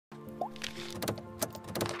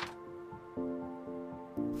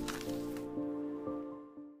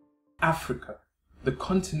Africa, the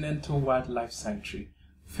continental wildlife sanctuary,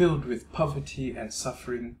 filled with poverty and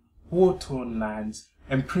suffering, war-torn lands,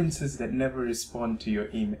 and princes that never respond to your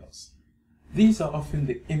emails. These are often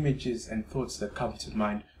the images and thoughts that come to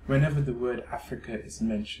mind whenever the word Africa is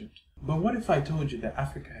mentioned. But what if I told you that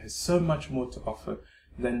Africa has so much more to offer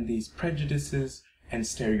than these prejudices and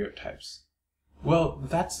stereotypes? Well,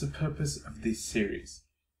 that's the purpose of this series.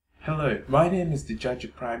 Hello, my name is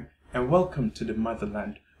Djaji Prime, and welcome to the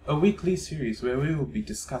Motherland, a weekly series where we will be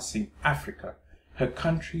discussing Africa, her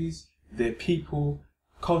countries, their people,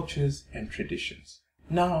 cultures, and traditions.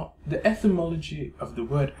 Now, the etymology of the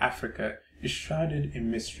word Africa is shrouded in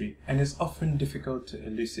mystery and is often difficult to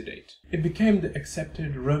elucidate. It became the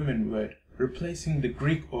accepted Roman word, replacing the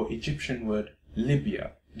Greek or Egyptian word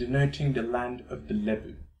Libya, denoting the land of the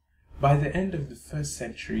Lebu. By the end of the 1st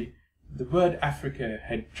century, the word Africa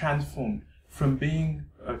had transformed from being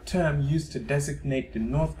a term used to designate the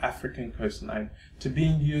North African coastline to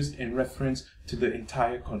being used in reference to the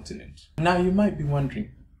entire continent. Now you might be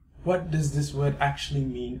wondering, what does this word actually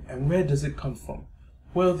mean and where does it come from?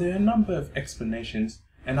 Well, there are a number of explanations,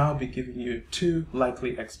 and I'll be giving you two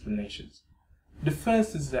likely explanations. The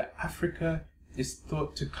first is that Africa is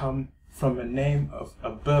thought to come from a name of a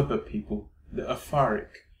Berber people, the Afaric,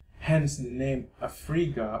 hence the name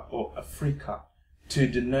Afriga or Africa, to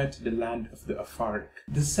denote the land of the Afaric.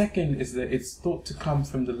 The second is that it's thought to come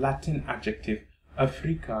from the Latin adjective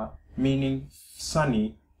Africa, meaning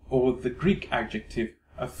sunny, or the Greek adjective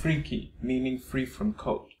Afriki, meaning free from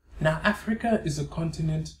cold. Now, Africa is a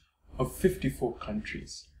continent of 54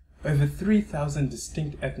 countries, over 3,000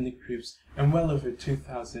 distinct ethnic groups, and well over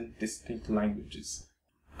 2,000 distinct languages.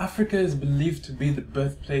 Africa is believed to be the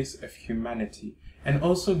birthplace of humanity and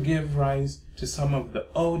also gave rise to some of the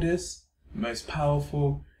oldest, most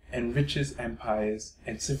powerful, and richest empires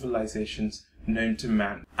and civilizations known to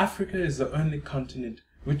man. Africa is the only continent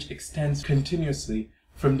which extends continuously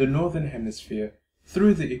from the northern hemisphere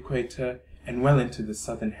through the equator and well into the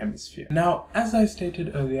southern hemisphere. Now, as I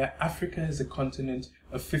stated earlier, Africa is a continent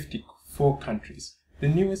of 54 countries, the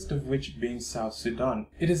newest of which being South Sudan.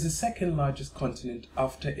 It is the second largest continent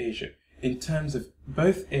after Asia in terms of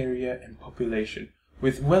both area and population,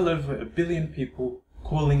 with well over 1 billion people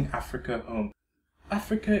calling Africa home.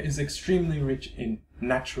 Africa is extremely rich in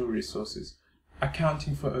natural resources,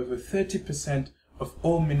 accounting for over 30% of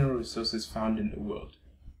all mineral resources found in the world.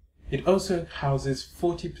 It also houses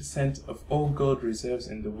 40% of all gold reserves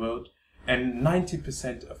in the world and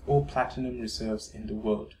 90% of all platinum reserves in the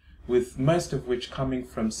world, with most of which coming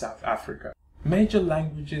from South Africa. Major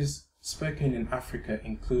languages spoken in Africa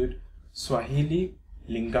include Swahili,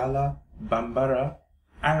 Lingala, Bambara,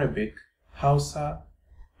 Arabic, Hausa,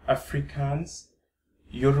 Afrikaans,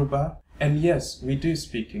 Yoruba, and yes, we do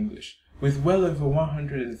speak English, with well over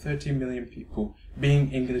 130 million people being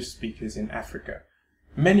English speakers in Africa,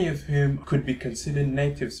 many of whom could be considered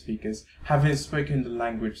native speakers, having spoken the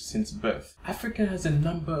language since birth. Africa has a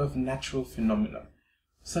number of natural phenomena,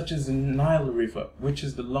 such as the Nile River, which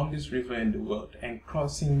is the longest river in the world and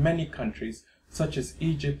crossing many countries such as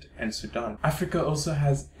Egypt and Sudan. Africa also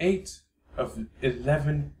has 8 of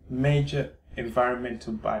 11 major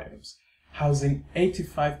environmental biomes, housing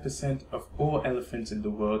 85% of all elephants in the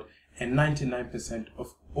world and 99%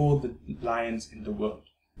 of all the lions in the world.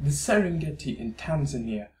 The Serengeti in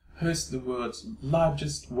Tanzania hosts the world's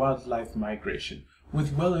largest wildlife migration,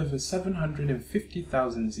 with well over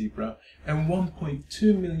 750,000 zebra and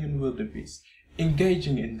 1.2 million wildebeest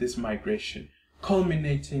engaging in this migration,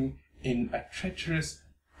 culminating in a treacherous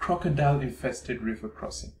crocodile-infested river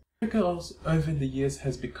crossing. Africa also over the years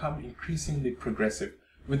has become increasingly progressive,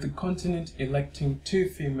 with the continent electing 2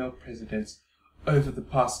 female presidents over the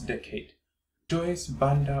past decade. Joyce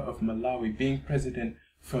Banda of Malawi being president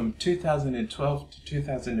from 2012 to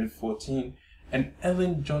 2014, and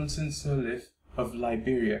Ellen Johnson Sirleaf of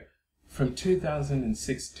Liberia from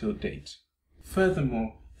 2006 till date.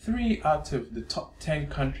 Furthermore, 3 out of the top 10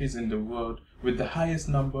 countries in the world with the highest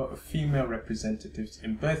number of female representatives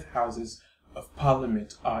in both houses of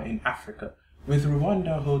parliament are in Africa, with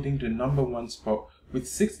Rwanda holding the #1 spot with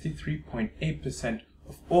 63.8%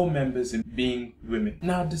 of all members being women.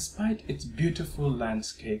 Now, despite its beautiful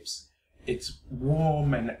landscapes, its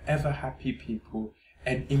warm and ever-happy people,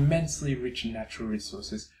 and immensely rich natural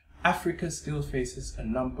resources, Africa still faces a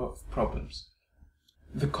number of problems.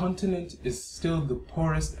 The continent is still the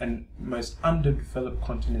poorest and most underdeveloped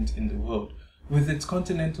continent in the world, with its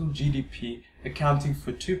continental GDP accounting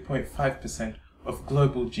for 2.5% of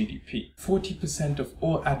global GDP. 40% of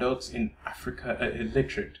all adults in Africa are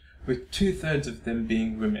illiterate, with 2/3 of them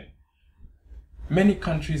being women. Many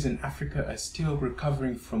countries in Africa are still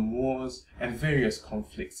recovering from wars and various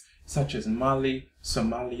conflicts, such as Mali,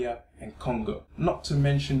 Somalia, and Congo, not to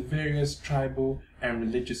mention various tribal and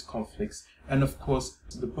religious conflicts, and of course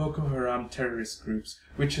the Boko Haram terrorist groups,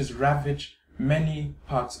 which has ravaged many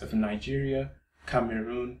parts of Nigeria,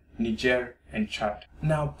 Cameroon, Niger, and Chad.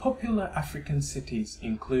 Now, popular African cities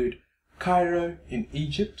include Cairo in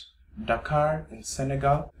Egypt, Dakar in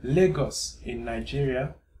Senegal, Lagos in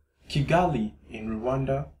Nigeria, Kigali in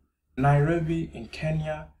Rwanda, Nairobi in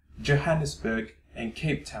Kenya, Johannesburg, and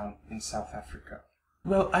Cape Town in South Africa.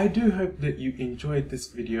 Well, I do hope that you enjoyed this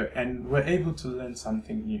video and were able to learn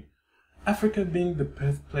something new. Africa, being the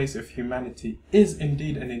birthplace of humanity, is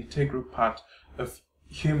indeed an integral part of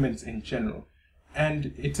humans in general.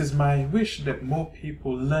 And it is my wish that more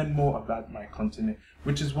people learn more about my continent,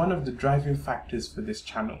 which is one of the driving factors for this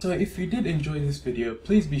channel. So if you did enjoy this video,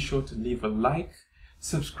 please be sure to leave a like,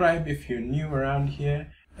 subscribe if you're new around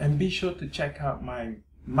here, and be sure to check out my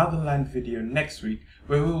Motherland video next week,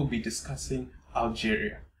 where we will be discussing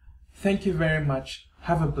Algeria. Thank you very much,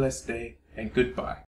 have a blessed day, and goodbye.